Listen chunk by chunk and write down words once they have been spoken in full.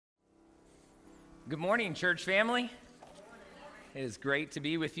Good morning, church family. It is great to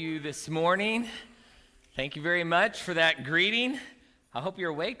be with you this morning. Thank you very much for that greeting. I hope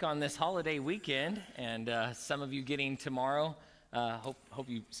you're awake on this holiday weekend, and some of you getting tomorrow. Hope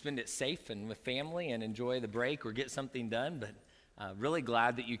you spend it safe and with family and enjoy the break or get something done. But really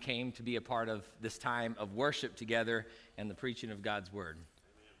glad that you came to be a part of this time of worship together and the preaching of God's Word.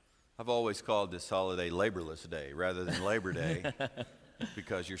 I've always called this holiday Laborless Day rather than Labor Day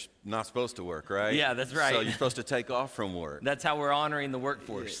because you're not supposed to work, right? Yeah, that's right. So you're supposed to take off from work. That's how we're honoring the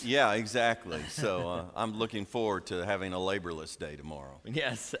workforce. Yeah, exactly. So I'm looking forward to having a Laborless Day tomorrow.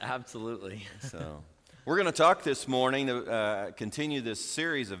 Yes, absolutely. So we're going to talk this morning, continue this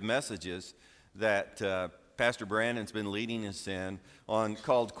series of messages that Pastor Brandon's been leading us in on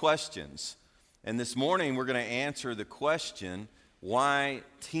called Questions. And this morning we're going to answer the question, why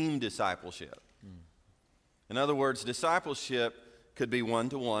team discipleship? In other words, discipleship could be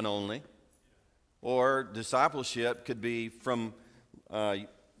one-to-one only, or discipleship could be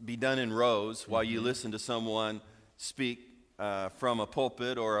be done in rows while you listen to someone speak from a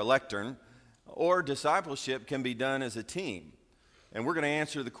pulpit or a lectern, or discipleship can be done as a team. And we're going to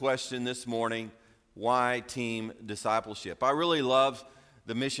answer the question this morning, why team discipleship? I really love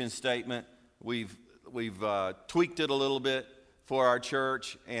the mission statement. We've tweaked it a little bit for our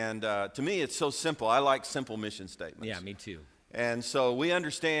church, and to me it's so simple. I like simple mission statements. Yeah, me too. And so we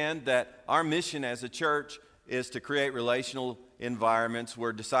understand that our mission as a church is to create relational environments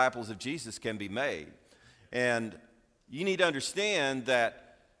where disciples of Jesus can be made. And you need to understand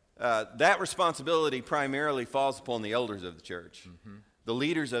that that responsibility primarily falls upon the elders of the church, the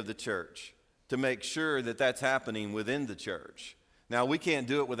leaders of the church, to make sure that that's happening within the church. Now, we can't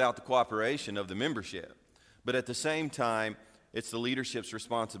do it without the cooperation of the membership, but at the same time, it's the leadership's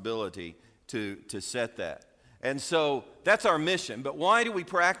responsibility to set that. And so that's our mission. But why do we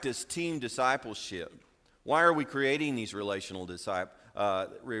practice team discipleship? Why are we creating these relational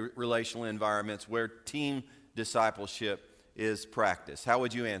environments where team discipleship is practiced? How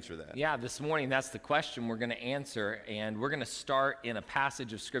would you answer that? Yeah, this morning that's the question we're going to answer, and we're going to start in a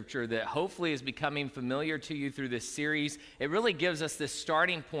passage of Scripture that hopefully is becoming familiar to you through this series. It really gives us this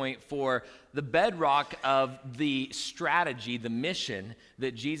starting point for the bedrock of the strategy, the mission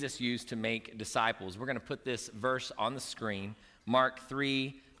that Jesus used to make disciples. We're going to put this verse on the screen, Mark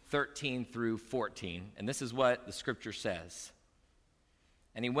 3:13 through 14, and this is what the Scripture says.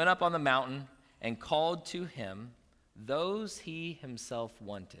 And he went up on the mountain and called to him those he himself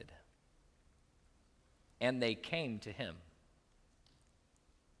wanted, and they came to him.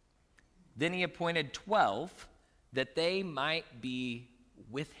 Then he appointed 12 that they might be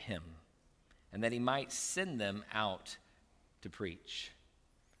with him, and that he might send them out to preach.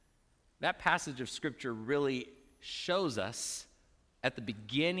 That passage of Scripture really shows us at the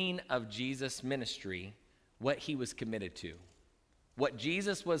beginning of Jesus' ministry what he was committed to. What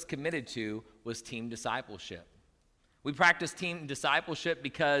Jesus was committed to was team discipleship. We practice team discipleship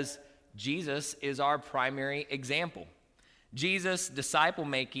because Jesus is our primary example. Jesus' disciple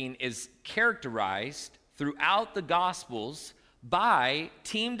making is characterized throughout the Gospels by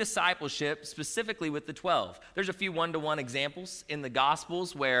team discipleship, specifically with the 12. There's a few one-to-one examples in the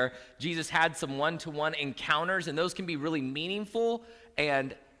Gospels where Jesus had some one-to-one encounters, and those can be really meaningful,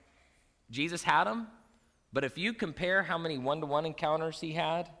 and Jesus had them. But if you compare how many one-to-one encounters he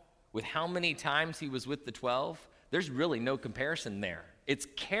had with how many times he was with the 12, there's really no comparison there. It's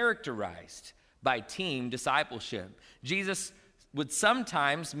characterized by team discipleship. Jesus would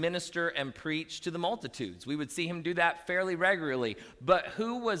sometimes minister and preach to the multitudes. We would see him do that fairly regularly. But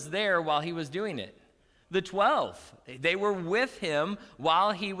who was there while he was doing it? The 12. They were with him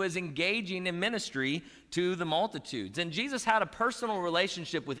while he was engaging in ministry to the multitudes. And Jesus had a personal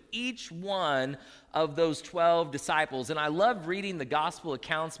relationship with each one of those 12 disciples. And I love reading the gospel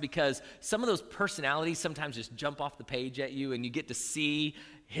accounts because some of those personalities sometimes just jump off the page at you, and you get to see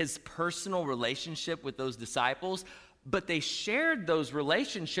his personal relationship with those disciples. But they shared those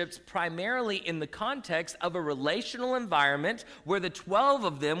relationships primarily in the context of a relational environment where the 12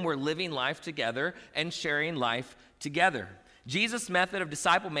 of them were living life together and sharing life together. Jesus' method of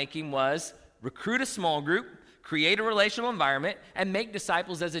disciple making was recruit a small group, create a relational environment, and make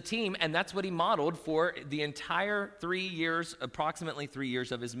disciples as a team. And that's what he modeled for the entire 3 years, approximately 3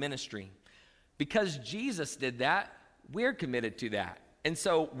 years of his ministry. Because Jesus did that, we're committed to that. And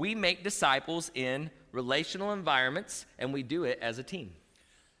so we make disciples in relational environments, and we do it as a team.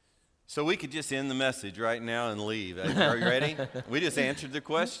 So we could just end the message right now and leave. Are you ready? We just answered the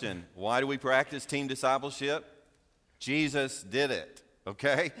question. Why do we practice team discipleship? Jesus did it,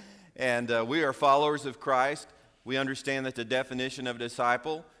 okay? And we are followers of Christ. We understand that the definition of a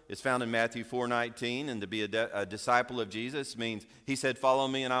disciple is found in Matthew 4:19, and to be a disciple of Jesus means, he said, follow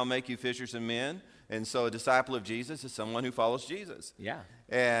me and I'll make you fishers of men. And so a disciple of Jesus is someone who follows Jesus. Yeah.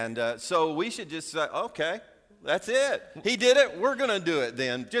 And so we should just say, okay, that's it. He did it, we're going to do it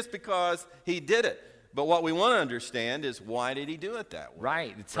then, just because he did it. But what we want to understand is, why did he do it that way?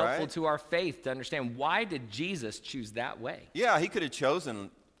 Right. It's helpful to our faith to understand, why did Jesus choose that way? Yeah, he could have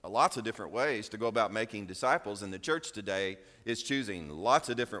chosen lots of different ways to go about making disciples, and the church today is choosing lots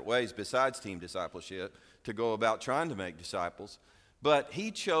of different ways besides team discipleship to go about trying to make disciples. But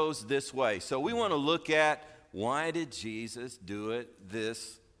he chose this way. So we want to look at, why did Jesus do it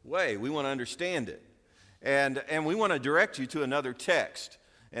this way? We want to understand it. And we want to direct you to another text.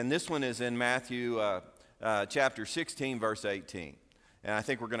 And this one is in Matthew chapter 16, verse 18. And I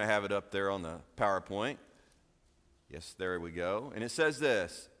think we're going to have it up there on the PowerPoint. Yes, there we go. And it says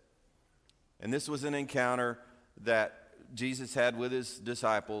this. And this was an encounter that Jesus had with his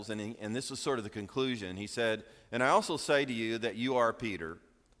disciples. And this was sort of the conclusion. He said, and I also say to you that you are Peter.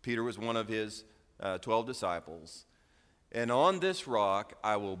 Peter was one of his 12 disciples. And on this rock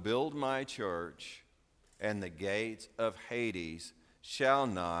I will build my church, and the gates of Hades shall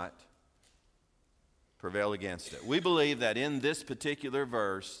not prevail against it. We believe that in this particular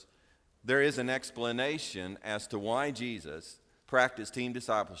verse, there is an explanation as to why Jesus practiced team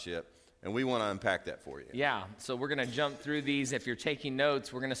discipleship, and we want to unpack that for you. Yeah, so we're going to jump through these. If you're taking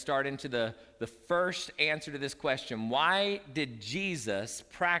notes, we're going to start into the first answer to this question. Why did Jesus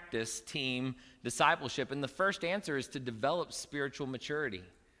practice team discipleship? And the first answer is to develop spiritual maturity.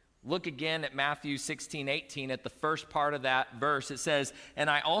 Look again at Matthew 16:18 at the first part of that verse. It says, and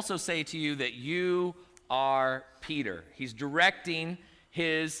I also say to you that you are Peter. He's directing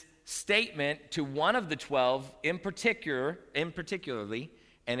his statement to one of the 12 in particularly,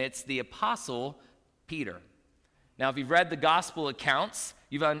 and it's the apostle Peter. Now, if you've read the gospel accounts,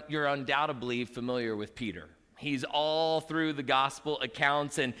 you're undoubtedly familiar with Peter. He's all through the gospel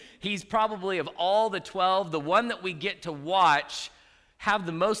accounts, and he's probably, of all the 12, the one that we get to watch have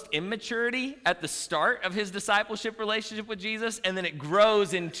the most immaturity at the start of his discipleship relationship with Jesus, and then it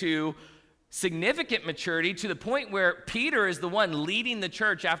grows into significant maturity to the point where Peter is the one leading the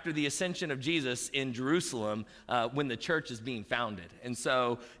church after the ascension of Jesus in Jerusalem when the church is being founded. And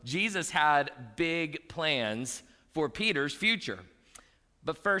so Jesus had big plans for Peter's future.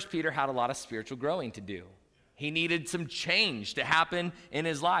 But first, Peter had a lot of spiritual growing to do. He needed some change to happen in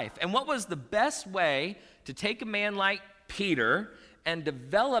his life. And what was the best way to take a man like Peter and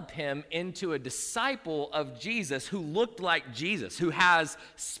develop him into a disciple of Jesus who looked like Jesus, who has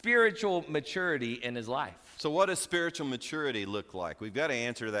spiritual maturity in his life? So what does spiritual maturity look like? We've got to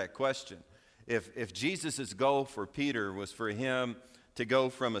answer that question. If Jesus' goal for Peter was for him to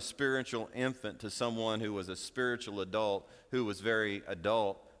go from a spiritual infant to someone who was a spiritual adult, who was very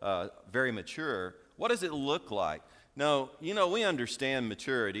mature, what does it look like? Now, we understand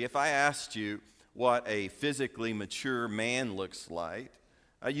maturity. If I asked you what a physically mature man looks like,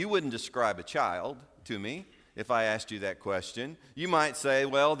 you wouldn't describe a child to me if I asked you that question. You might say,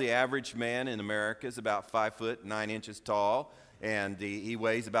 well, the average man in America is about 5 foot 9 inches tall, and he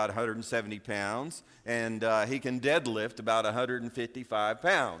weighs about 170 pounds, and he can deadlift about 155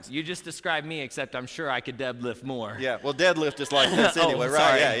 pounds. You just described me, except I'm sure I could deadlift more. Yeah, well, deadlift is like this anyway, right?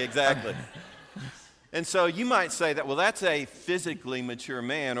 Sorry. Yeah, exactly. And so you might say that, well, that's a physically mature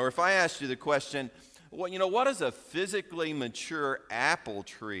man. Or if I asked you the question, well, what does a physically mature apple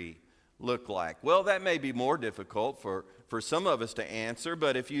tree look like? Well, that may be more difficult for some of us to answer,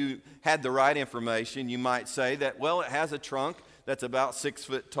 but if you had the right information, you might say that, well, it has a trunk that's about 6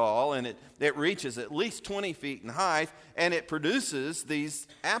 foot tall, and it reaches at least 20 feet in height, and it produces these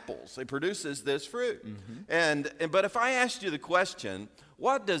apples. It produces this fruit. Mm-hmm. But if I asked you the question,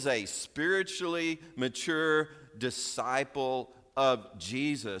 what does a spiritually mature disciple of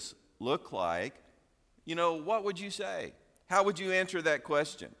Jesus look like? What would you say? How would you answer that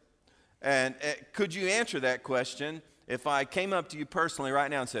question? And could you answer that question if I came up to you personally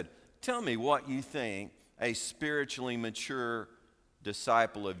right now and said, tell me what you think a spiritually mature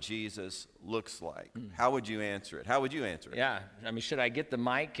disciple of Jesus looks like? How would you answer it? How would you answer it? Yeah, should I get the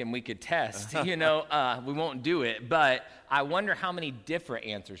mic and we could test? We won't do it, but I wonder how many different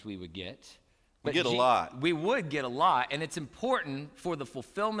answers we would get. We get a lot. We would get a lot, and it's important for the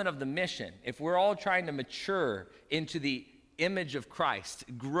fulfillment of the mission. If we're all trying to mature into the image of Christ,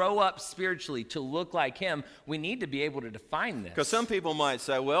 grow up spiritually to look like him, we need to be able to define this. Because some people might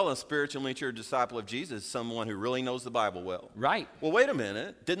say, well, a spiritually mature disciple of Jesus is someone who really knows the Bible well. Right. Well, wait a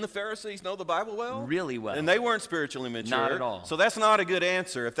minute. Didn't the Pharisees know the Bible well? Really well. And they weren't spiritually mature. Not at all. So that's not a good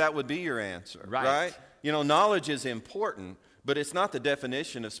answer if that would be your answer. Right. Knowledge is important, but it's not the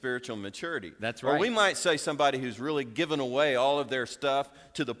definition of spiritual maturity. That's right. Or we might say somebody who's really given away all of their stuff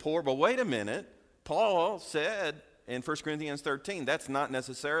to the poor, but wait a minute. Paul said in 1 Corinthians 13, that's not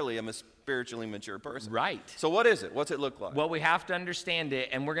necessarily a spiritually mature person. Right. So what is it? What's it look like? Well, we have to understand it,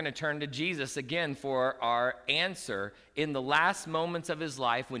 and we're going to turn to Jesus again for our answer. In the last moments of his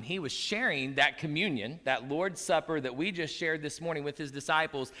life, when he was sharing that communion, that Lord's Supper that we just shared this morning with his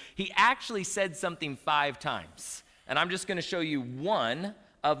disciples, he actually said something 5 times. And I'm just going to show you one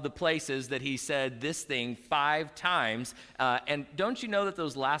of the places that he said this thing 5 times. And don't you know that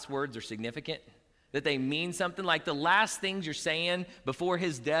those last words are significant? That they mean something? Like the last things you're saying before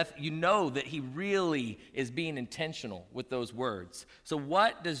his death, you know that he really is being intentional with those words. So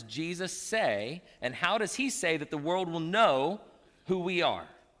what does Jesus say, and how does he say that the world will know who we are?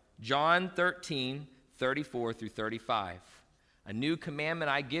 John 13, 34 through 35. A new commandment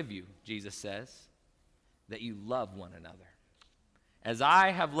I give you, Jesus says, that you love one another. As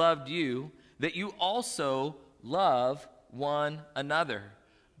I have loved you, that you also love one another.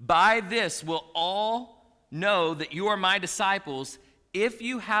 By this will all know that you are my disciples if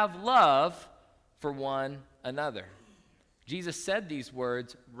you have love for one another. Jesus said these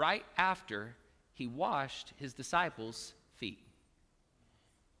words right after he washed his disciples' feet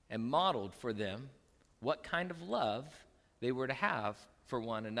and modeled for them what kind of love they were to have for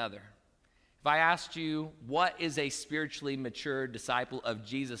one another. If I asked you, what is a spiritually mature disciple of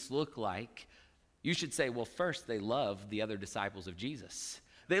Jesus look like? You should say, well, first, they love the other disciples of Jesus.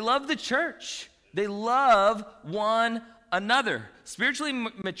 They love the church. They love one another. Spiritually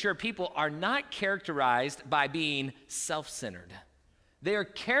mature people are not characterized by being self-centered. They are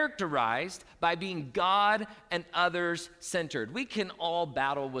characterized by being God and others-centered. We can all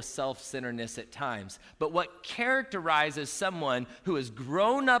battle with self-centeredness at times, but what characterizes someone who has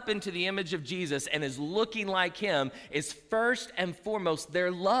grown up into the image of Jesus and is looking like him is first and foremost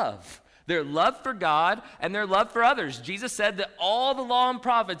their love. Their love for God and their love for others. Jesus said that all the law and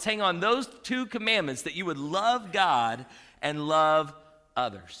prophets hang on those 2 commandments, that you would love God and love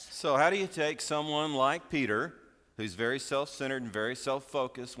others. So how do you take someone like Peter, who's very self-centered and very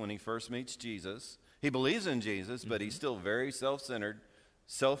self-focused when he first meets Jesus? He believes in Jesus, but he's still very self-centered,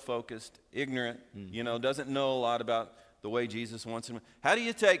 self-focused, ignorant, doesn't know a lot about the way Jesus wants him. How do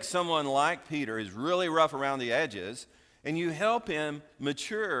you take someone like Peter, who's really rough around the edges, and you help him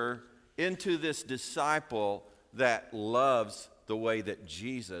mature into this disciple that loves the way that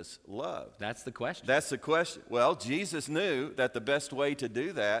Jesus loved? That's the question. That's the question. Well, Jesus knew that the best way to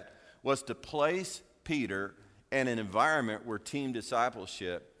do that was to place Peter in an environment where team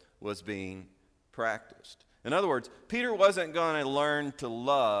discipleship was being practiced. In other words, Peter wasn't going to learn to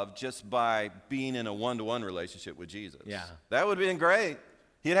love just by being in a one-to-one relationship with Jesus. Yeah. That would have been great.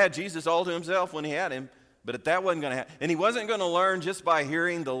 He had Jesus all to himself when he had him. But that wasn't going to happen. And he wasn't going to learn just by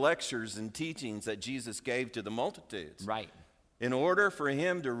hearing the lectures and teachings that Jesus gave to the multitudes. Right. In order for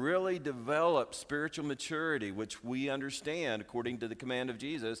him to really develop spiritual maturity, which we understand, according to the command of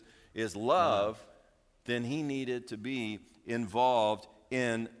Jesus, is love, then he needed to be involved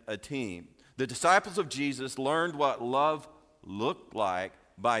in a team. The disciples of Jesus learned what love looked like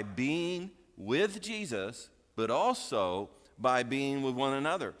by being with Jesus, but also by being with one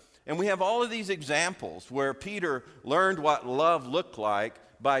another. And we have all of these examples where Peter learned what love looked like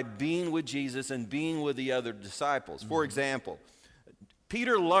by being with Jesus and being with the other disciples. For example,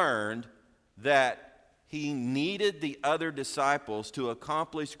 Peter learned that he needed the other disciples to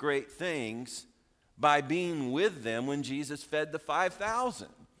accomplish great things by being with them when Jesus fed the 5,000.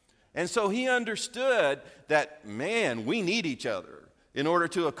 And so he understood that, man, we need each other in order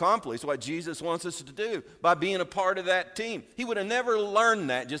to accomplish what Jesus wants us to do by being a part of that team. He would have never learned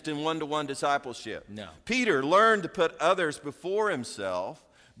that just in one-to-one discipleship. No. Peter learned to put others before himself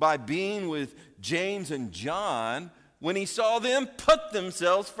by being with James and John when he saw them put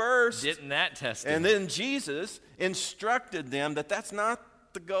themselves first. Didn't that test him? And then Jesus instructed them that that's not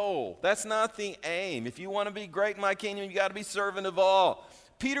the goal. That's not the aim. If you want to be great in my kingdom, you got to be servant of all.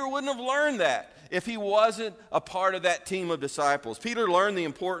 Peter wouldn't have learned that if he wasn't a part of that team of disciples. Peter learned the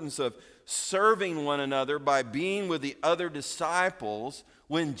importance of serving one another by being with the other disciples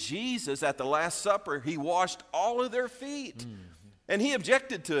when Jesus, at the Last Supper, he washed all of their feet. Mm-hmm. And he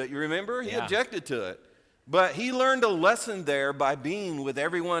objected to it, you remember? He objected to it. But he learned a lesson there by being with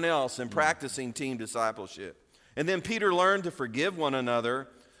everyone else and practicing team discipleship. And then Peter learned to forgive one another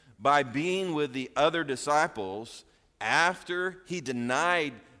by being with the other disciples after he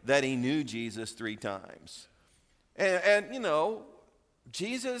denied that he knew Jesus 3 times. And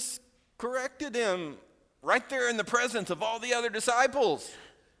Jesus corrected him right there in the presence of all the other disciples.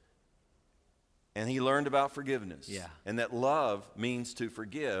 And he learned about forgiveness. Yeah. And that love means to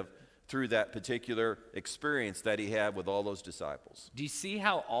forgive through that particular experience that he had with all those disciples. Do you see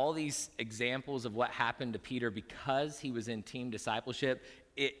how all these examples of what happened to Peter, because he was in team discipleship,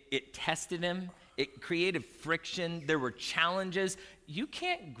 it tested him, it created friction, there were challenges. You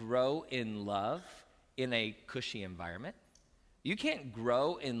can't grow in love in a cushy environment. You can't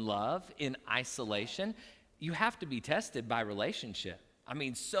grow in love in isolation. You have to be tested by relationship. I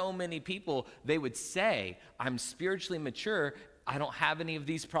mean, so many people, they would say, I'm spiritually mature, I don't have any of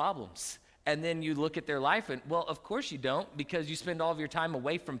these problems. And then you look at their life and, well, of course you don't, because you spend all of your time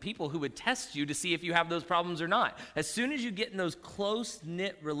away from people who would test you to see if you have those problems or not. As soon as you get in those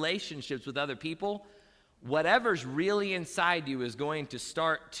close-knit relationships with other people, whatever's really inside you is going to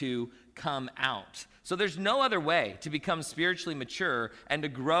start to come out. So there's no other way to become spiritually mature and to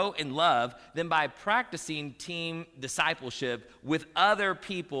grow in love than by practicing team discipleship with other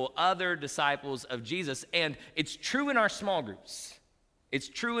people, other disciples of Jesus. And it's true in our small groups. It's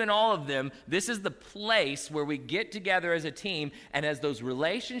true in all of them. This is the place where we get together as a team, and as those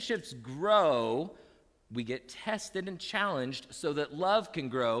relationships grow, we get tested and challenged so that love can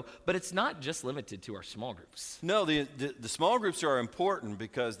grow, but it's not just limited to our small groups. No, the small groups are important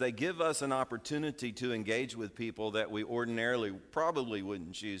because they give us an opportunity to engage with people that we ordinarily probably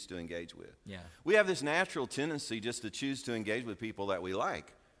wouldn't choose to engage with. Yeah. We have this natural tendency just to choose to engage with people that we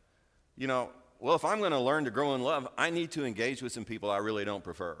like. You know, well, if I'm going to learn to grow in love, I need to engage with some people I really don't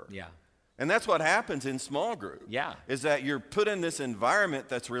prefer. Yeah. And that's what happens in small group. Yeah. Is that you're put in this environment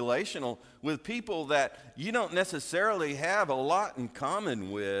that's relational with people that you don't necessarily have a lot in common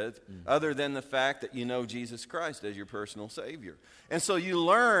with other than the fact that you know Jesus Christ as your personal Savior. And so you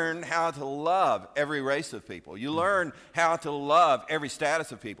learn how to love every race of people. You learn how to love every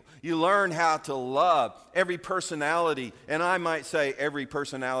status of people. You learn how to love every personality, and I might say every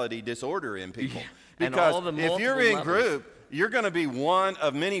personality disorder in people. Yeah. Because and if you're in levels. group, you're going to be one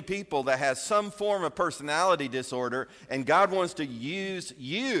of many people that has some form of personality disorder, and God wants to use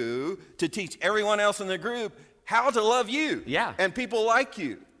you to teach everyone else in the group how to love you. Yeah. And people like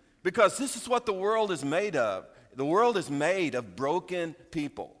you. Because this is what the world is made of. The world is made of broken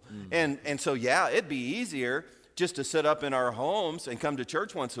people. And so, yeah, it'd be easier just to sit up in our homes and come to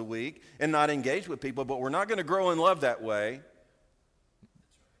church once a week and not engage with people, but we're not going to grow in love that way.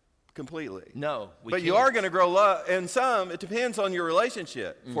 Completely. No, but you are going to grow love, and some, it depends on your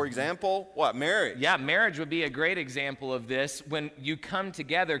relationship. For example, what? Marriage. Yeah, marriage would be a great example of this. When you come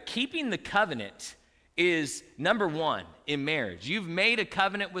together, keeping the covenant is number one in marriage. You've made a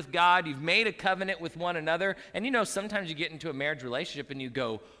covenant with God. You've made a covenant with one another. And you know, sometimes you get into a marriage relationship and you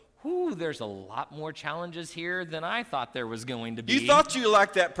go, whoo, there's a lot more challenges here than I thought there was going to be. You thought you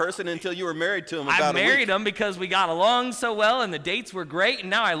liked that person until you were married to him about a week. I married them because we got along so well and the dates were great,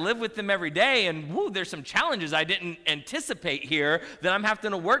 and now I live with them every day, and whoo, there's some challenges I didn't anticipate here that I'm having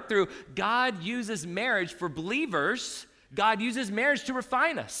to work through. God uses marriage for believers. God uses marriage to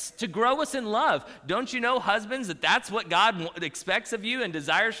refine us, to grow us in love. Don't you know, husbands, that that's what God expects of you and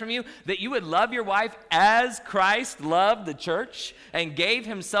desires from you, that you would love your wife as Christ loved the church and gave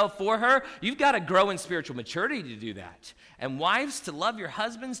himself for her? You've got to grow in spiritual maturity to do that. And wives, to love your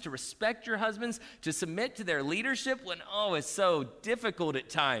husbands, to respect your husbands, to submit to their leadership when, oh, it's so difficult at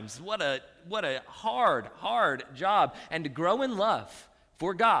times. What a hard job. And to grow in love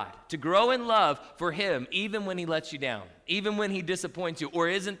for God, to grow in love for him, even when he lets you down, even when he disappoints you or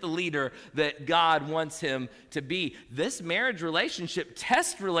isn't the leader that God wants him to be. This marriage relationship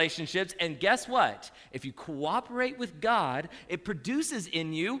tests relationships, and guess what? If you cooperate with God, it produces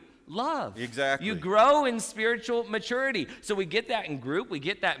in you love. Exactly. You grow in spiritual maturity. So we get that in group, we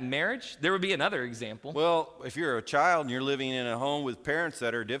get that in marriage. There would be another example. Well, if you're a child and you're living in a home with parents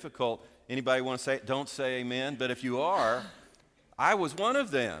that are difficult, anybody want to say, don't say amen, but if you are, I was one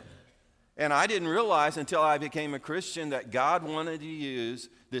of them. And I didn't realize until I became a Christian that God wanted to use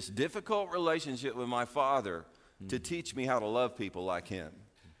this difficult relationship with my father to teach me how to love people like him.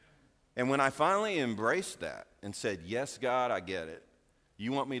 And when I finally embraced that and said, yes, God, I get it.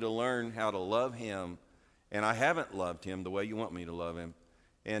 You want me to learn how to love him, and I haven't loved him the way you want me to love him.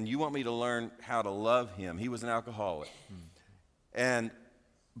 And you want me to learn how to love him. He was an alcoholic. And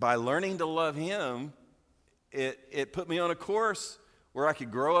by learning to love him, it put me on a course where I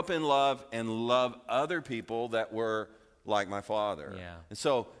could grow up in love and love other people that were like my father. Yeah. And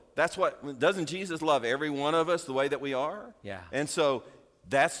so that's what, doesn't Jesus love every one of us the way that we are? Yeah. And so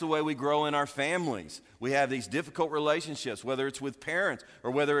that's the way we grow in our families. We have these difficult relationships, whether it's with parents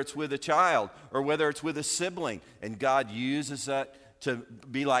or whether it's with a child or whether it's with a sibling. And God uses that to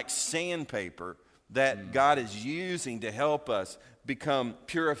be like sandpaper that God is using to help us become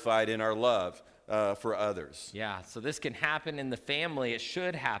purified in our love for others. Yeah, so this can happen in the family. It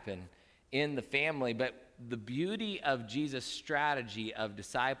should happen in the family. But the beauty of Jesus' strategy of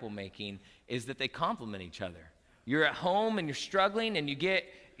disciple making is that they complement each other. You're at home and you're struggling and you get,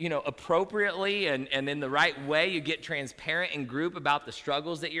 appropriately and in the right way, you get transparent in group about the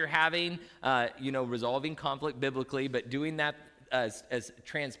struggles that you're having, resolving conflict biblically, but doing that as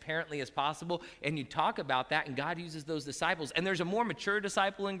transparently as possible. And you talk about that, and God uses those disciples. And there's a more mature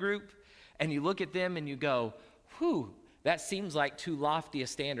disciple in group, and you look at them and you go, whew, that seems like too lofty a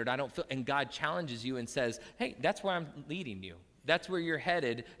standard. I don't feel, and God challenges you and says, hey, that's where I'm leading you. That's where you're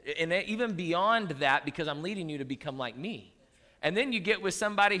headed. And even beyond that, because I'm leading you to become like me. And then you get with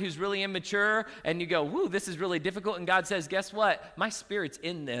somebody who's really immature and you go, whoo, this is really difficult. And God says, guess what? My Spirit's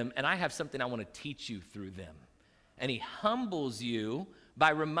in them and I have something I want to teach you through them. And he humbles you by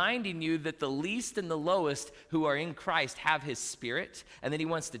reminding you that the least and the lowest who are in Christ have his Spirit, and that he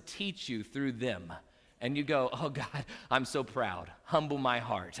wants to teach you through them. And you go, oh God, I'm so proud. Humble my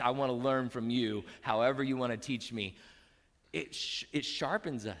heart. I want to learn from you however you want to teach me. It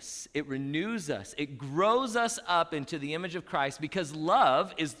sharpens us. It renews us. It grows us up into the image of Christ, because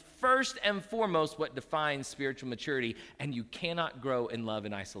love is first and foremost what defines spiritual maturity, and you cannot grow in love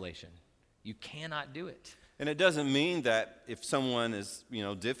in isolation. You cannot do it. And it doesn't mean that if someone is,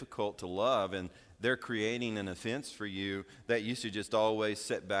 difficult to love and they're creating an offense for you, that you should just always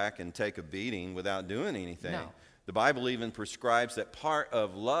sit back and take a beating without doing anything. No. The Bible even prescribes that part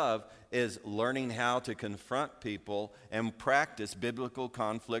of love is learning how to confront people and practice biblical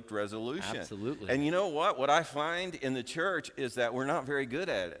conflict resolution. Absolutely. And you know what? What I find in the church is that we're not very good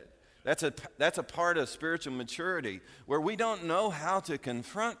at it. That's a part of spiritual maturity, where we don't know how to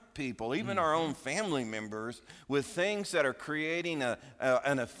confront people, even our own family members, with things that are creating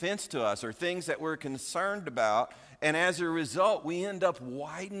an offense to us or things that we're concerned about. And as a result, we end up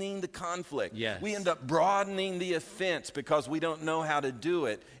widening the conflict. Yes. We end up broadening the offense because we don't know how to do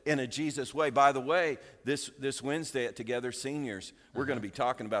it in a Jesus way. By the way, this Wednesday at Together Seniors, we're going to be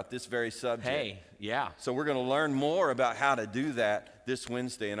talking about this very subject. Hey, yeah. So we're going to learn more about how to do that this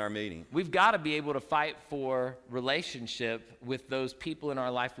Wednesday in our meeting. We've got to be able to fight for relationship with those people in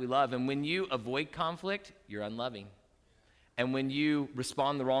our life we love. And when you avoid conflict, you're unloving. And when you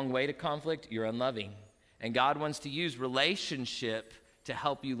respond the wrong way to conflict, you're unloving. And God wants to use relationship to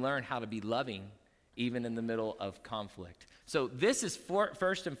help you learn how to be loving, even in the middle of conflict. So this is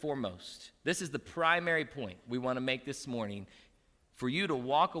first and foremost. This is the primary point we want to make this morning. For you to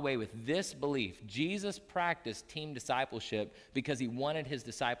walk away with this belief: Jesus practiced team discipleship because he wanted his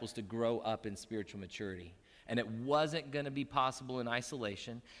disciples to grow up in spiritual maturity. And it wasn't going to be possible in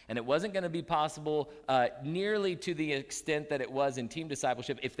isolation. And it wasn't going to be possible nearly to the extent that it was in team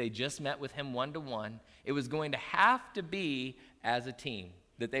discipleship if they just met with him one-to-one. It was going to have to be as a team,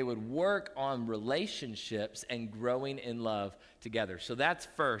 that they would work on relationships and growing in love together. So that's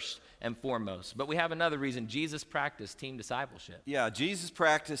first and foremost. But we have another reason. Jesus practiced team discipleship. Yeah, Jesus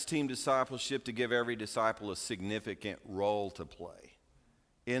practiced team discipleship to give every disciple a significant role to play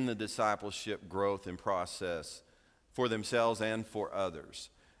in the discipleship growth and process for themselves and for others.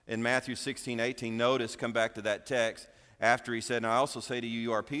 In Matthew 16:18, notice, come back to that text, after he said, and I also say to you,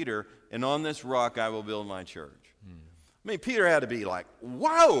 you are Peter, and on this rock I will build my church. I mean, Peter had to be like,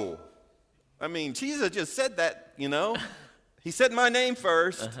 whoa. I mean, Jesus just said that, He said my name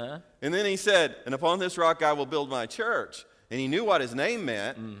first, and then he said, and upon this rock I will build my church. And he knew what his name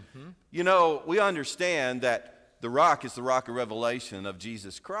meant. We understand that the rock is the rock of revelation of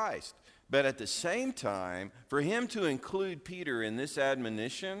Jesus Christ. But at the same time, for him to include Peter in this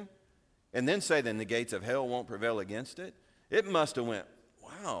admonition and then say then the gates of hell won't prevail against it, it must have went,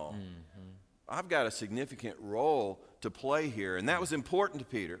 wow, I've got a significant role to play here. And that was important to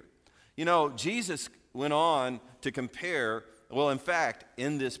Peter. Jesus went on to compare, well, in fact,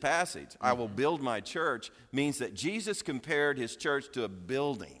 in this passage, I will build my church, means that Jesus compared his church to a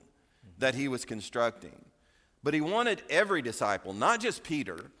building that he was constructing. But he wanted every disciple, not just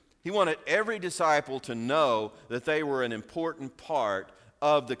Peter, he wanted every disciple to know that they were an important part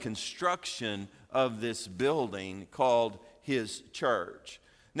of the construction of this building called his church.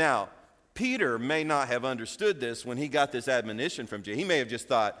 Now, Peter may not have understood this when he got this admonition from Jesus. He may have just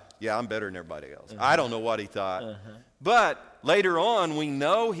thought, yeah, I'm better than everybody else. I don't know what he thought. But later on, we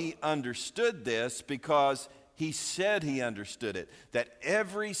know he understood this because he said he understood it, that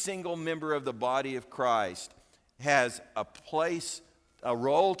every single member of the body of Christ has a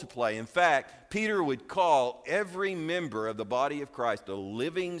role to play. In fact, Peter would call every member of the body of Christ a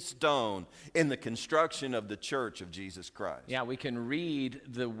living stone in the construction of the church of Jesus Christ. Yeah, we can read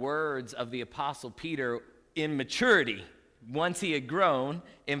the words of the Apostle Peter in maturity once he had grown,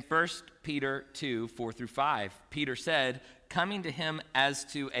 in 1 Peter 2, 4 through 5, Peter said, coming to him as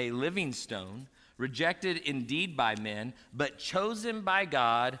to a living stone, rejected indeed by men, but chosen by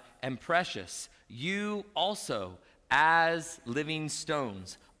God and precious. You also, as living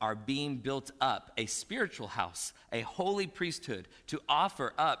stones, are being built up, a spiritual house, a holy priesthood, to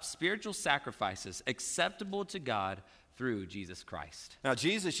offer up spiritual sacrifices acceptable to God through Jesus Christ. Now,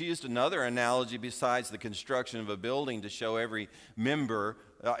 Jesus used another analogy besides the construction of a building to show every member,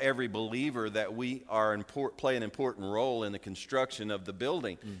 every believer, that we are play an important role in the construction of the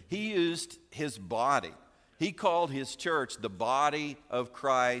building. He used his body. He called his church the body of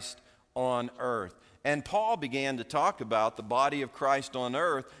Christ on earth. And Paul began to talk about the body of Christ on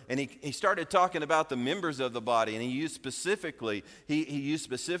earth, and he started talking about the members of the body, and he used specifically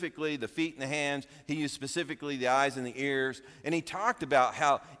the feet and the hands, he used specifically the eyes and the ears, and he talked about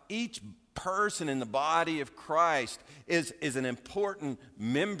how each person in the body of Christ is an important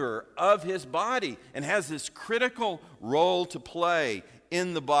member of his body and has this critical role to play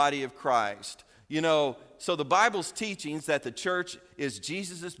in the body of Christ. You know, so the Bible's teachings that the church is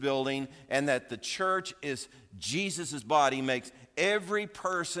Jesus' building and that the church is Jesus' body makes every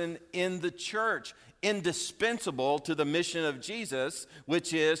person in the church indispensable to the mission of Jesus,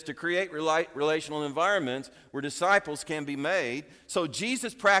 which is to create relational environments where disciples can be made. So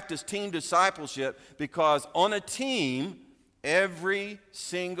Jesus practiced team discipleship because on a team, every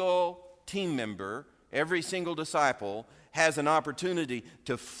single team member, every single disciple has an opportunity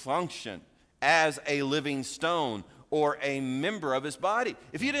to function as a living stone or a member of his body.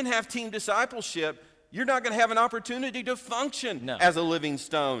 If you didn't have team discipleship, you're not going to have an opportunity to function as a living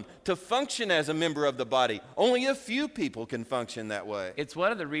stone, to function as a member of the body. Only a few people can function that way. It's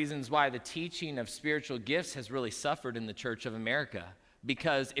one of the reasons why the teaching of spiritual gifts has really suffered in the Church of America.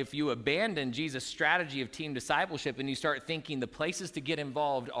 Because if you abandon Jesus' strategy of team discipleship and you start thinking the places to get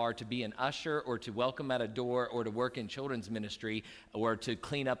involved are to be an usher or to welcome at a door or to work in children's ministry or to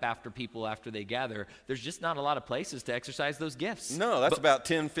clean up after people after they gather, there's just not a lot of places to exercise those gifts. No, that's about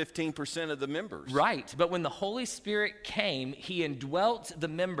 10-15% of the members. Right, but when the Holy Spirit came, he indwelt the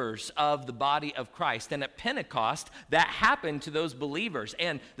members of the body of Christ. And at Pentecost, that happened to those believers.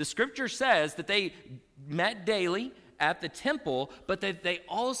 And the scripture says that they met daily at the temple, but that they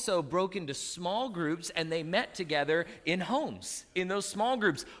also broke into small groups and they met together in homes, in those small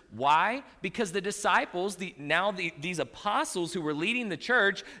groups. Why? Because the disciples, these apostles who were leading the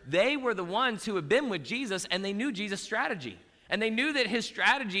church, they were the ones who had been with Jesus and they knew Jesus' strategy. And they knew that his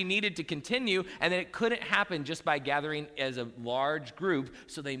strategy needed to continue and that it couldn't happen just by gathering as a large group.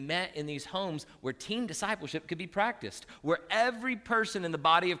 So they met in these homes where team discipleship could be practiced, where every person in the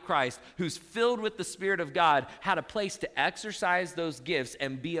body of Christ who's filled with the Spirit of God had a place to exercise those gifts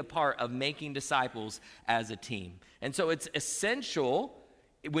and be a part of making disciples as a team. And so it's essential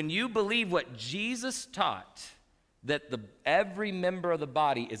when you believe what Jesus taught, that every member of the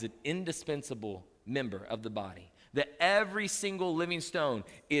body is an indispensable member of the body. That every single living stone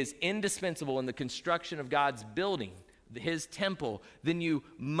is indispensable in the construction of God's building, his temple, then you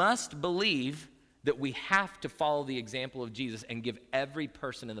must believe that we have to follow the example of Jesus and give every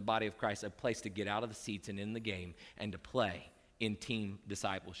person in the body of Christ a place to get out of the seats and in the game and to play in team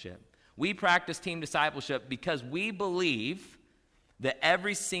discipleship. We practice team discipleship because we believe that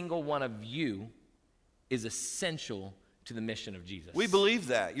every single one of you is essential to the mission of Jesus. We believe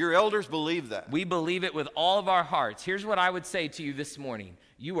that. Your elders believe that. We believe it with all of our hearts. Here's what I would say to you this morning.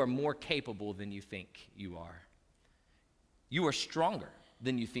 You are more capable than you think you are. You are stronger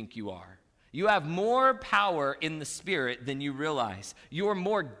than you think you are. You have more power in the Spirit than you realize. You're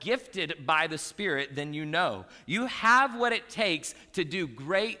more gifted by the Spirit than you know. You have what it takes to do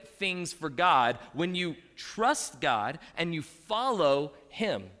great things for God when you trust God and you follow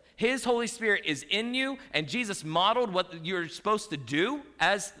him. His Holy Spirit is in you, and Jesus modeled what you're supposed to do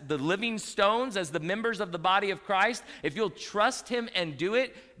as the living stones, as the members of the body of Christ. If you'll trust him and do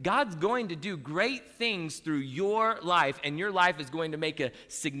it, God's going to do great things through your life, and your life is going to make a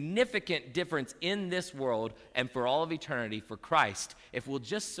significant difference in this world and for all of eternity for Christ. If we'll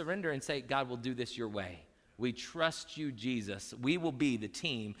just surrender and say, God, will do this your way. We trust you, Jesus. We will be the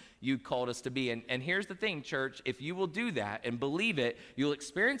team you called us to be. And here's the thing, church. If you will do that and believe it, you'll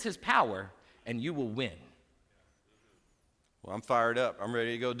experience his power and you will win. Well, I'm fired up. I'm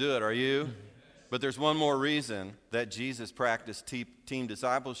ready to go do it. Are you? But there's one more reason that Jesus practiced team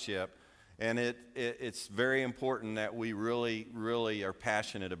discipleship, and it's very important that we really, really are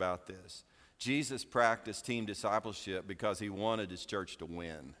passionate about this. Jesus practiced team discipleship because he wanted his church to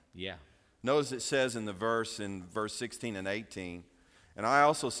win. Yeah. Notice it says in verse 16 and 18, and I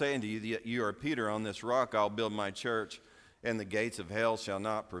also say unto you that you are Peter, on this rock I'll build my church, and the gates of hell shall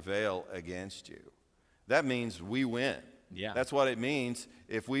not prevail against you. That means we win. Yeah. That's what it means.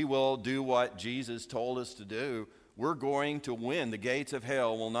 If we will do what Jesus told us to do, we're going to win. The gates of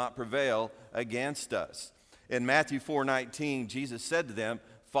hell will not prevail against us. In Matthew 4:19, Jesus said to them,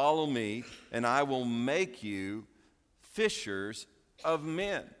 "Follow me, and I will make you fishers of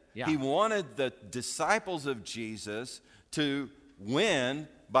men." Yeah. He wanted the disciples of Jesus to win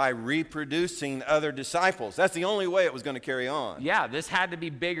by reproducing other disciples. That's the only way it was going to carry on. Yeah, this had to be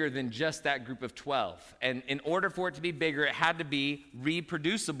bigger than just that group of 12. And in order for it to be bigger, it had to be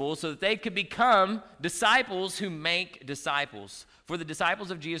reproducible so that they could become disciples who make disciples. For the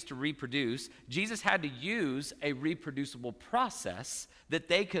disciples of Jesus to reproduce, Jesus had to use a reproducible process that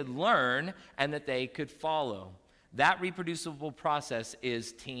they could learn and that they could follow. That reproducible process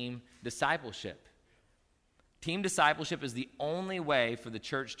is team discipleship. Team discipleship is the only way for the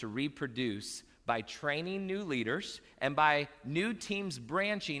church to reproduce by training new leaders and by new teams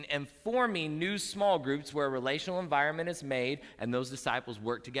branching and forming new small groups where a relational environment is made and those disciples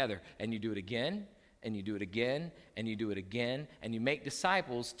work together. And you do it again, and you do it again, and you do it again, and you make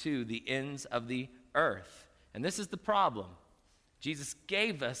disciples to the ends of the earth. And this is the problem. Jesus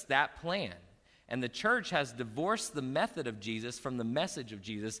gave us that plan. And the church has divorced the method of Jesus from the message of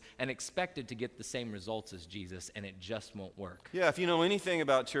Jesus and expected to get the same results as Jesus, and it just won't work. Yeah, if you know anything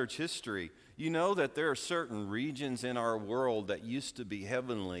about church history, you know that there are certain regions in our world that used to be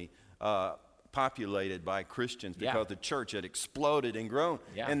heavenly populated by Christians because the church had exploded and grown.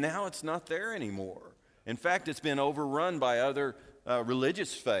 Yeah. And now it's not there anymore. In fact, it's been overrun by other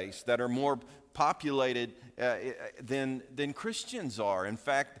religious faiths that are more populated than Christians are. In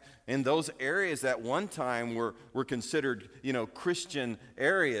fact, in those areas that one time were considered, Christian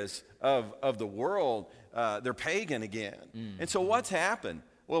areas of the world, they're pagan again. And so what's happened?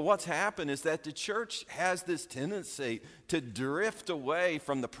 Well, what's happened is that the church has this tendency to drift away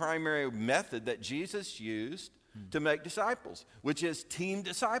from the primary method that Jesus used to make disciples, which is team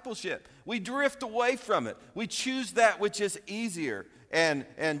discipleship. We drift away from it. We choose that which is easier. And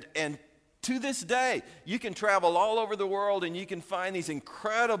to this day, you can travel all over the world and you can find these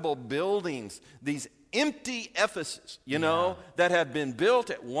incredible buildings, these empty Ephesus, that have been built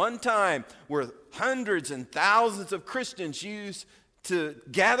at one time where hundreds and thousands of Christians used to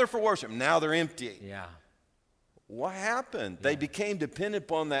gather for worship. Now they're empty. Yeah. What happened? They became dependent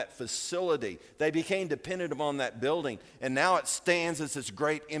upon that facility. They became dependent upon that building. And now it stands as this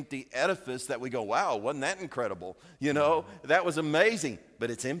great empty edifice that we go, wow, wasn't that incredible? That was amazing.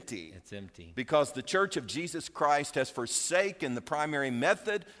 But it's empty. It's empty. Because the church of Jesus Christ has forsaken the primary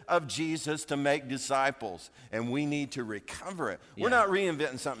method of Jesus to make disciples. And we need to recover it. Yeah. We're not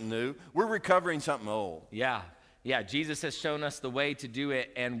reinventing something new. We're recovering something old. Yeah. Yeah, Jesus has shown us the way to do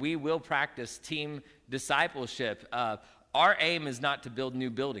it, and we will practice team discipleship. Our aim is not to build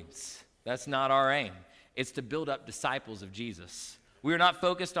new buildings. That's not our aim. It's to build up disciples of Jesus. We're not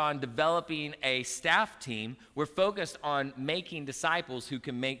focused on developing a staff team. We're focused on making disciples who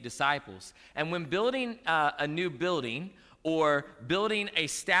can make disciples. And when building a new building or building a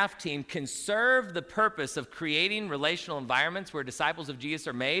staff team can serve the purpose of creating relational environments where disciples of Jesus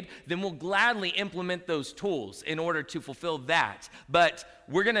are made, then we'll gladly implement those tools in order to fulfill that. But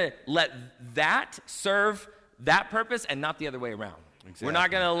we're going to let that serve that purpose and not the other way around. Exactly. We're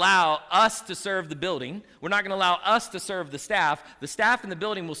not going to allow us to serve the building. We're not going to allow us to serve the staff. The staff in the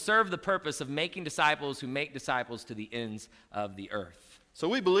building will serve the purpose of making disciples who make disciples to the ends of the earth. So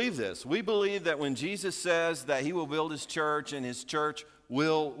we believe this. We believe that when Jesus says that he will build his church and his church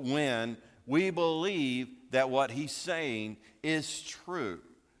will win, we believe that what he's saying is true.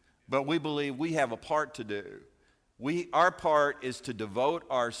 But we believe we have a part to do. Our part is to devote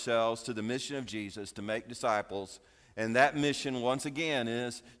ourselves to the mission of Jesus, to make disciples. And that mission, once again,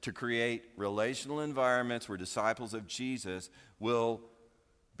 is to create relational environments where disciples of Jesus will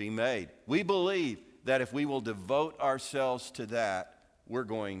be made. We believe that if we will devote ourselves to that, we're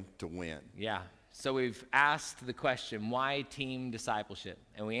going to win. Yeah. So we've asked the question, why team discipleship?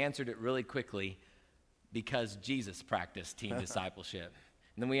 And we answered it really quickly, because Jesus practiced team discipleship.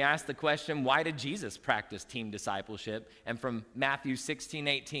 And then we asked the question, why did Jesus practice team discipleship? And from Matthew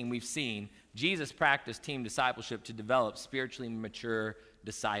 16:18, we've seen Jesus practiced team discipleship to develop spiritually mature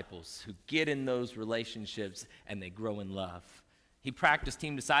disciples who get in those relationships and they grow in love. He practiced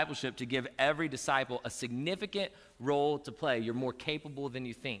team discipleship to give every disciple a significant role to play. You're more capable than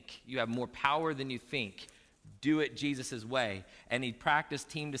you think. You have more power than you think. Do it Jesus' way. And he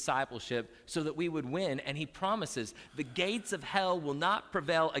practiced team discipleship so that we would win. And he promises the gates of hell will not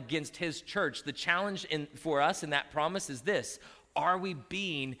prevail against his church. The challenge for us in that promise is this: are we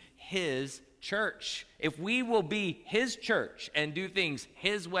being his church. If we will be his church and do things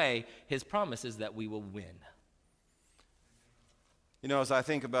his way, his promise is that we will win. You know, as I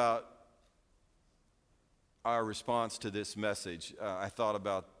think about our response to this message, I thought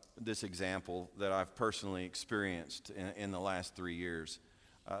about this example that I've personally experienced in the last 3 years.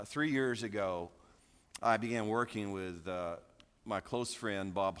 3 years ago, I began working with my close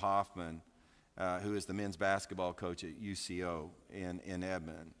friend, Bob Hoffman, who is the men's basketball coach at UCO in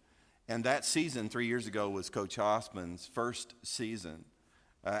Edmond. And that season, 3 years ago, was Coach Hoffman's first season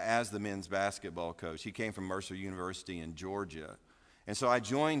as the men's basketball coach. He came from Mercer University in Georgia. And so I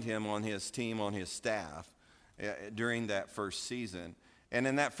joined him on his team, on his staff, during that first season. And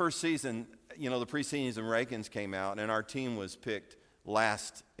in that first season, you know, the preseason rankings came out, and our team was picked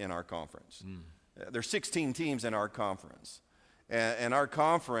last in our conference. There's 16 teams in our conference. And our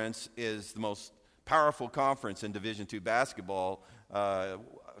conference is the most powerful conference in Division II basketball.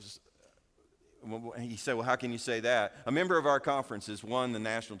 He said, well, how can you say that? A member of our conference has won the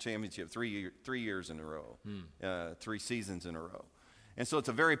national championship 3 years in a row, 3 seasons in a row. And so it's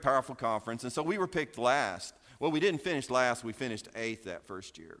a very powerful conference. And so we were picked last. Well, we didn't finish last. We finished 8th that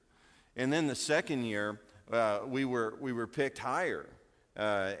first year. And then the second year, we were picked higher,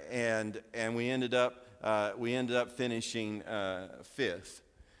 and we ended up finishing 5th.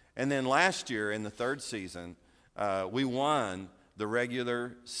 And then last year, in the third season, we won the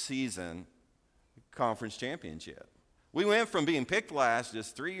regular season conference championship. We went from being picked last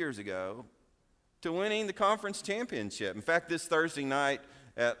just 3 years ago to winning the conference championship. In fact, this Thursday night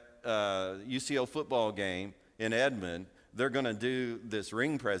at UCO football game in Edmond, they're going to do this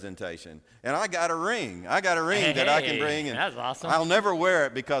ring presentation. And I got a ring. I got a ring that I can bring. And that's awesome. I'll never wear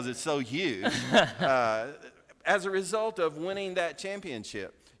it because it's so huge. As a result of winning that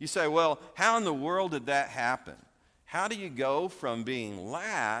championship. You say, well, how in the world did that happen? How do you go from being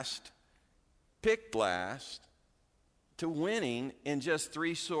last, picked last, to winning in just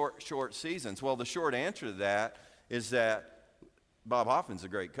 3 short seasons? Well, the short answer to that is that Bob Hoffman's a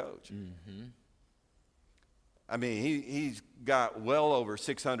great coach. Mm-hmm. I mean, he's got well over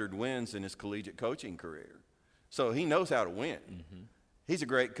 600 wins in his collegiate coaching career. So he knows how to win. Mm-hmm. He's a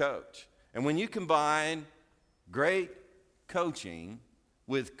great coach. And when you combine great coaching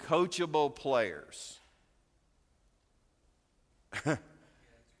with coachable players,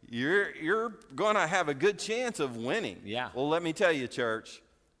 you're going to have a good chance of winning. Yeah. Well, let me tell you, church,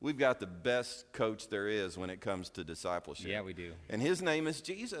 we've got the best coach there is when it comes to discipleship. Yeah, we do. And his name is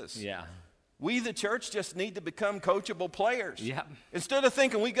Jesus. Yeah. We, the church, just need to become coachable players. Yep. Instead of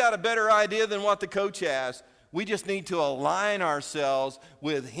thinking we got a better idea than what the coach has, we just need to align ourselves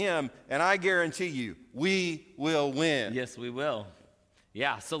with him, and I guarantee you, we will win. Yes, we will.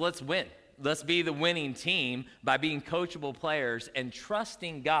 Yeah, so let's win. Let's be the winning team by being coachable players and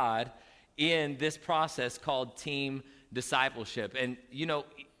trusting God in this process called team discipleship. And, you know,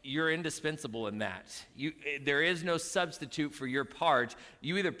 you're indispensable in that. There is no substitute for your part.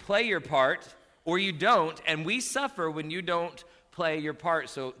 You either play your part or you don't, and we suffer when you don't play your part.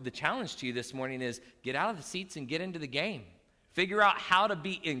 So the challenge to you this morning is get out of the seats and get into the game. Figure out how to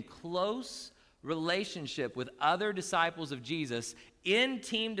be in close relationship with other disciples of Jesus in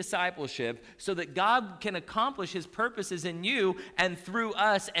team discipleship so that God can accomplish his purposes in you and through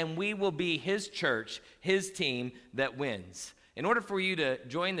us, and we will be his church, his team that wins. In order for you to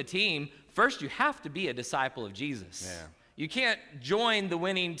join the team, first you have to be a disciple of Jesus. Yeah. You can't join the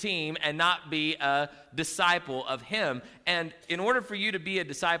winning team and not be a disciple of him. And in order for you to be a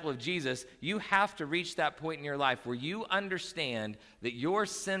disciple of Jesus, you have to reach that point in your life where you understand that your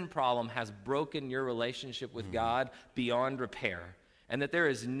sin problem has broken your relationship with God beyond repair, and that there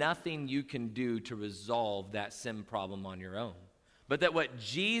is nothing you can do to resolve that sin problem on your own. But that what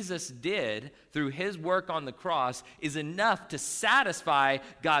Jesus did through his work on the cross is enough to satisfy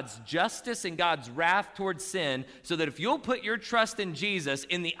God's justice and God's wrath towards sin, so that if you'll put your trust in Jesus,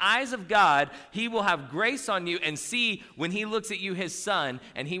 in the eyes of God, he will have grace on you and see when he looks at you his son,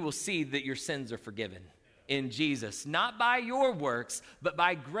 and he will see that your sins are forgiven in Jesus, not by your works, but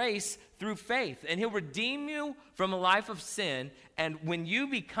by grace through faith. And he'll redeem you from a life of sin. And when you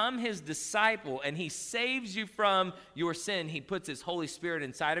become his disciple and he saves you from your sin, he puts his Holy Spirit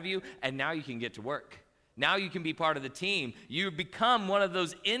inside of you, and now you can get to work. Now you can be part of the team. You become one of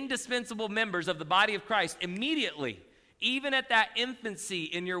those indispensable members of the body of Christ immediately. Even at that infancy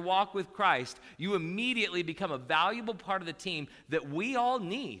in your walk with Christ, you immediately become a valuable part of the team that we all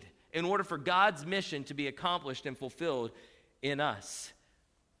need in order for God's mission to be accomplished and fulfilled in us.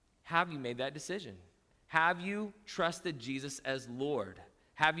 Have you made that decision? Have you trusted Jesus as Lord?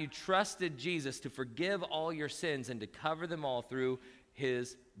 Have you trusted Jesus to forgive all your sins and to cover them all through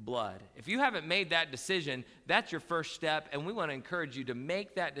his blood. If you haven't made that decision, that's your first step, and we want to encourage you to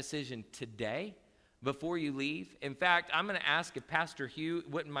make that decision today before you leave. In fact, I'm going to ask if Pastor Hugh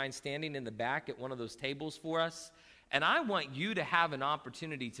wouldn't mind standing in the back at one of those tables for us. And I want you to have an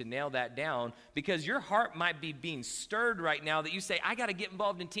opportunity to nail that down, because your heart might be being stirred right now that you say, I got to get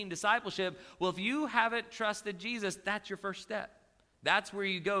involved in team discipleship. Well, if you haven't trusted Jesus, that's your first step. That's where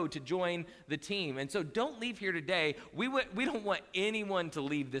you go to join the team. And so don't leave here today. We don't want anyone to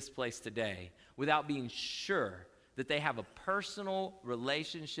leave this place today without being sure that they have a personal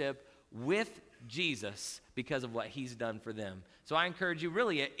relationship with Jesus because of what he's done for them. So I encourage you,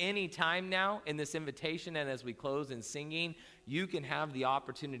 really, at any time now in this invitation and as we close in singing, you can have the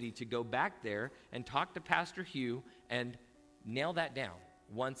opportunity to go back there and talk to Pastor Hugh and nail that down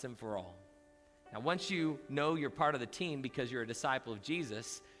once and for all. Now, once you know you're part of the team because you're a disciple of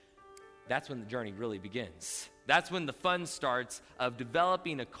Jesus, that's when the journey really begins. That's when the fun starts of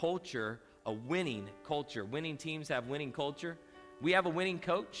developing a culture, a winning culture. Winning teams have winning culture. We have a winning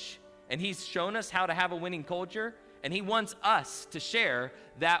coach, and he's shown us how to have a winning culture, and he wants us to share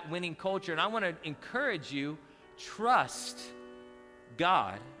that winning culture. And I want to encourage you, trust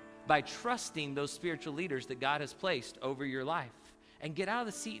God by trusting those spiritual leaders that God has placed over your life. And get out of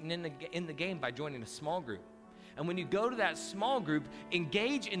the seat and in the game by joining a small group. And when you go to that small group,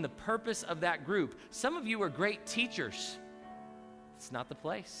 engage in the purpose of that group. Some of you are great teachers. It's not the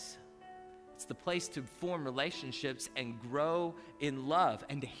place. It's the place to form relationships and grow in love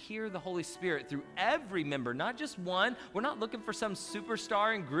and to hear the Holy Spirit through every member, not just one. We're not looking for some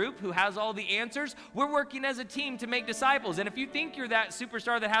superstar in group who has all the answers. We're working as a team to make disciples. And if you think you're that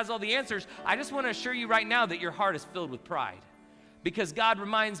superstar that has all the answers, I just want to assure you right now that your heart is filled with pride. Because God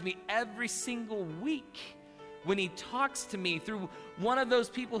reminds me every single week when he talks to me through one of those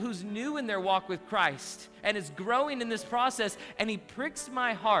people who's new in their walk with Christ and is growing in this process, and he pricks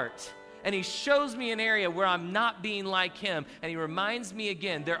my heart and he shows me an area where I'm not being like him, and he reminds me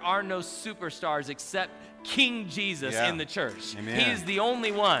again, there are no superstars except King Jesus in the church. Amen. He is the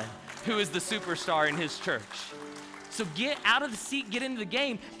only one who is the superstar in his church. So get out of the seat, get into the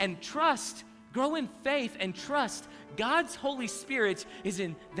game, and trust, grow in faith and trust. God's Holy Spirit is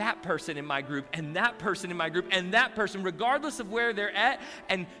in that person in my group, and that person in my group, and that person, regardless of where they're at.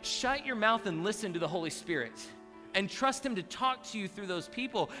 And shut your mouth and listen to the Holy Spirit. And trust him to talk to you through those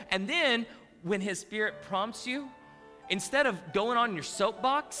people. And then, when his Spirit prompts you, instead of going on your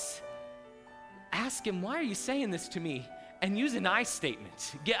soapbox, ask him, why are you saying this to me? And use an I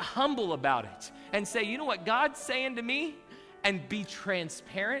statement. Get humble about it. And say, you know what God's saying to me? And be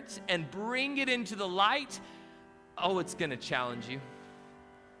transparent and bring it into the light. Oh, it's going to challenge you.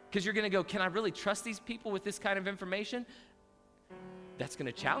 Because you're going to go, can I really trust these people with this kind of information? That's going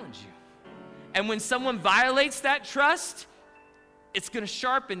to challenge you. And when someone violates that trust, it's going to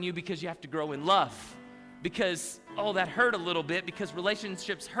sharpen you because you have to grow in love. Because, oh, that hurt a little bit, because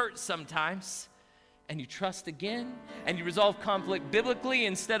relationships hurt sometimes. And you trust again, and you resolve conflict biblically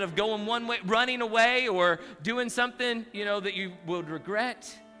instead of going one way, running away, or doing something, that you would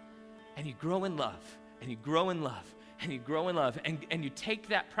regret. And you grow in love. And you grow in love, and you grow in love, and you take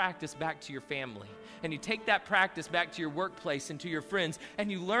that practice back to your family, and you take that practice back to your workplace and to your friends,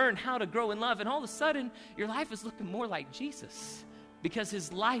 and you learn how to grow in love, and all of a sudden, your life is looking more like Jesus because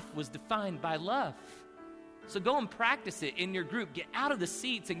his life was defined by love. So go and practice it in your group. Get out of the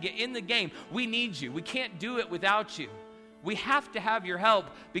seats and get in the game. We need you. We can't do it without you. We have to have your help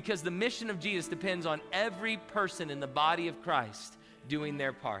because the mission of Jesus depends on every person in the body of Christ doing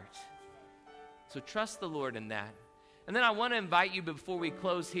their part. So trust the Lord in that. And then I want to invite you before we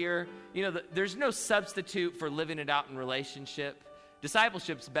close here, there's no substitute for living it out in relationship.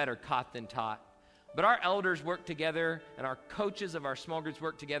 Discipleship's better caught than taught. But our elders work together and our coaches of our small groups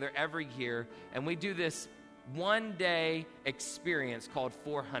work together every year. And we do this one-day experience called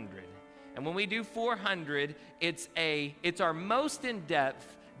 400. And when we do 400, it's our most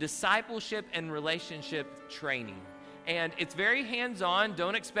in-depth discipleship and relationship training. And it's very hands-on.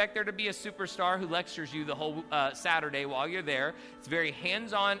 Don't expect there to be a superstar who lectures you the whole Saturday while you're there. It's very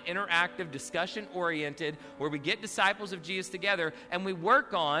hands-on, interactive, discussion-oriented, where we get disciples of Jesus together, and we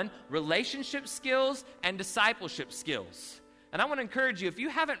work on relationship skills and discipleship skills. And I want to encourage you, if you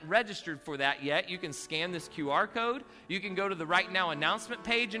haven't registered for that yet, you can scan this QR code. You can go to the Right Now announcement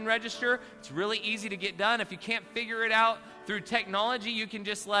page and register. It's really easy to get done. If you can't figure it out through technology, you can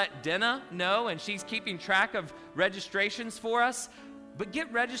just let Denna know, and she's keeping track of registrations for us. But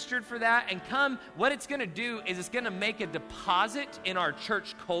get registered for that and come. What it's going to do is it's going to make a deposit in our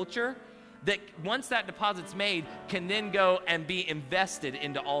church culture that once that deposit's made can then go and be invested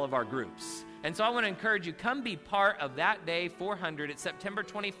into all of our groups. And so I want to encourage you, come be part of that day, 400. It's September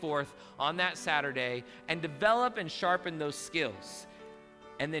 24th on that Saturday, and develop and sharpen those skills,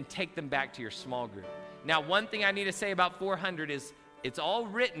 and then take them back to your small group. Now, one thing I need to say about 400 is it's all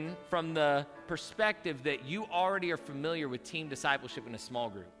written from the perspective that you already are familiar with team discipleship in a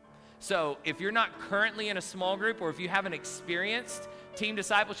small group. So if you're not currently in a small group, or if you haven't experienced team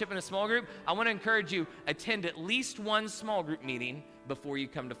discipleship in a small group, I want to encourage you, attend at least one small group meeting before you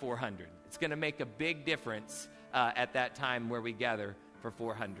come to 400. It's going to make a big difference at that time where we gather for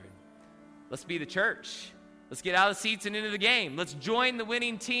 400. Let's be the church. Let's get out of the seats and into the game. Let's join the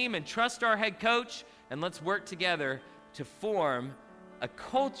winning team and trust our head coach, and let's work together to form a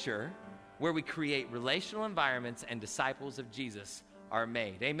culture where we create relational environments and disciples of Jesus are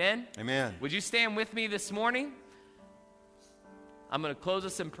made. Amen? Amen. Would you stand with me this morning? I'm going to close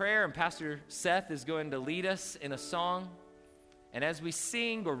us in prayer, and Pastor Seth is going to lead us in a song. And as we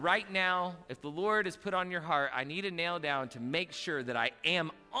sing, or right now, if the Lord has put on your heart, I need to nail down to make sure that I am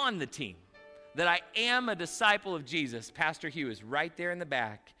on the team, that I am a disciple of Jesus. Pastor Hugh is right there in the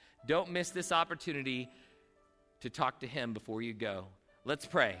back. Don't miss this opportunity to talk to him before you go. Let's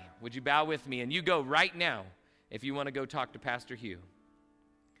pray. Would you bow with me? And you go right now if you want to go talk to Pastor Hugh.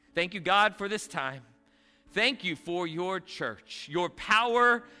 Thank you, God, for this time. Thank you for your church, your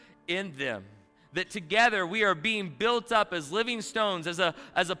power in them, that together we are being built up as living stones, as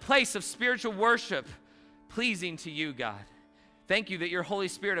a place of spiritual worship, pleasing to you, God. Thank you that your Holy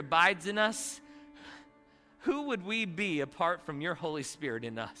Spirit abides in us. Who would we be apart from your Holy Spirit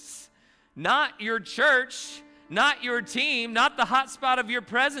in us? Not your church, not your team, not the hotspot of your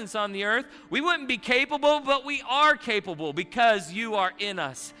presence on the earth. We wouldn't be capable, but we are capable because you are in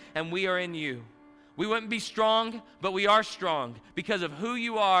us and we are in you. We wouldn't be strong, but we are strong because of who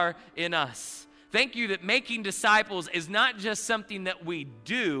you are in us. Thank you that making disciples is not just something that we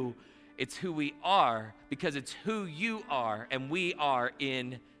do, it's who we are, because it's who you are and we are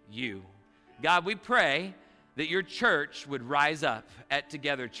in you. God, we pray that your church would rise up at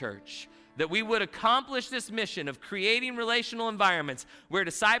Together Church, that we would accomplish this mission of creating relational environments where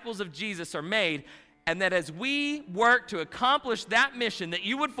disciples of Jesus are made, and that as we work to accomplish that mission, that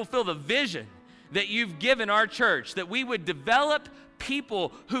you would fulfill the vision that you've given our church, that we would develop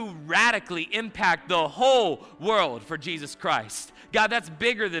people who radically impact the whole world for Jesus Christ. God, that's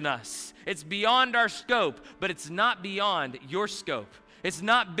bigger than us. It's beyond our scope, but it's not beyond your scope. It's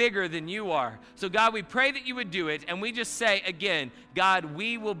not bigger than you are. So God, we pray that you would do it, and we just say again, God,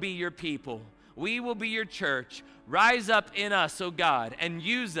 we will be your people. We will be your church. Rise up in us, oh God, and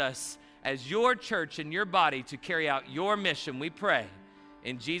use us as your church and your body to carry out your mission, we pray.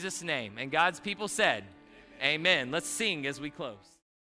 In Jesus' name. And God's people said, Amen. Let's sing as we close.